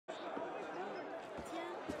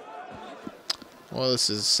Well, this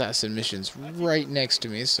is assassin missions right next to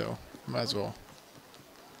me, so might as well.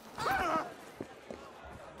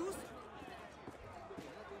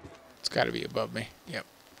 It's got to be above me. Yep.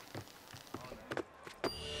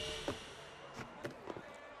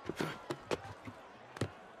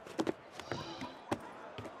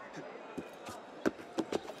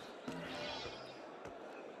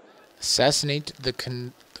 Assassinate the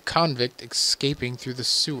convict escaping through the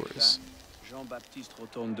sewers. Jean-Baptiste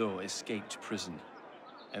Rotondo escaped prison.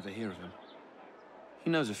 Ever hear of him? He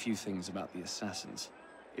knows a few things about the assassins.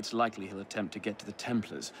 It's likely he'll attempt to get to the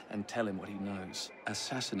Templars and tell him what he knows.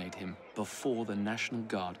 Assassinate him before the National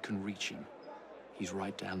Guard can reach him. He's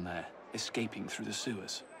right down there, escaping through the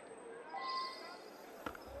sewers.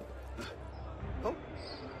 Oh.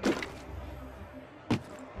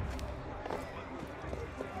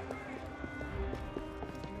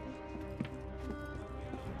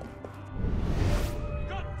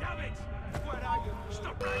 God damn it! Where are you?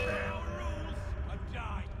 Stop right there! Rules! And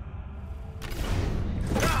die!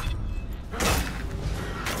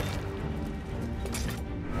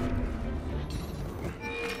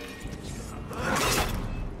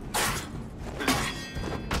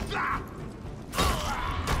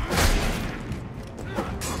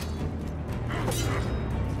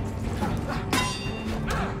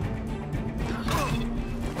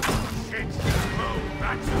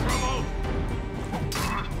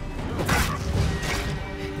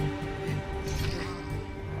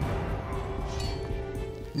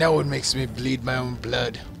 Now it makes me bleed my own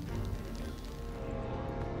blood.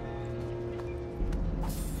 I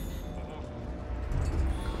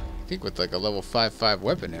think with like a level 5/5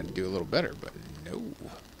 weapon I'd do a little better, but no.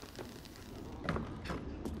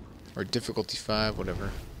 Or difficulty 5, whatever.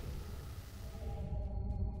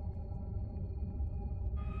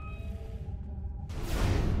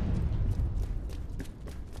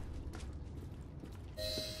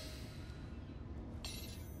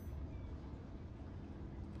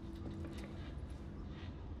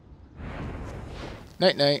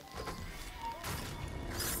 Night night.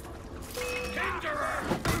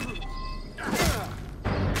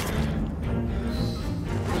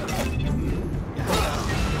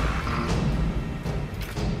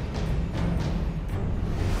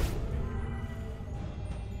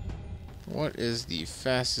 What is the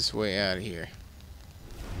fastest way out of here?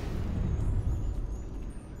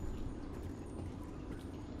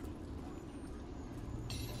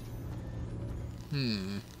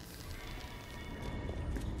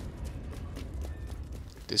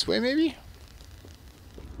 This way, maybe?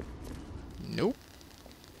 Nope.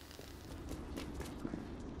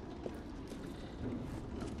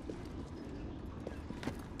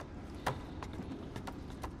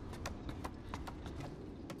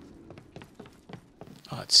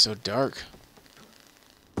 Oh, it's so dark.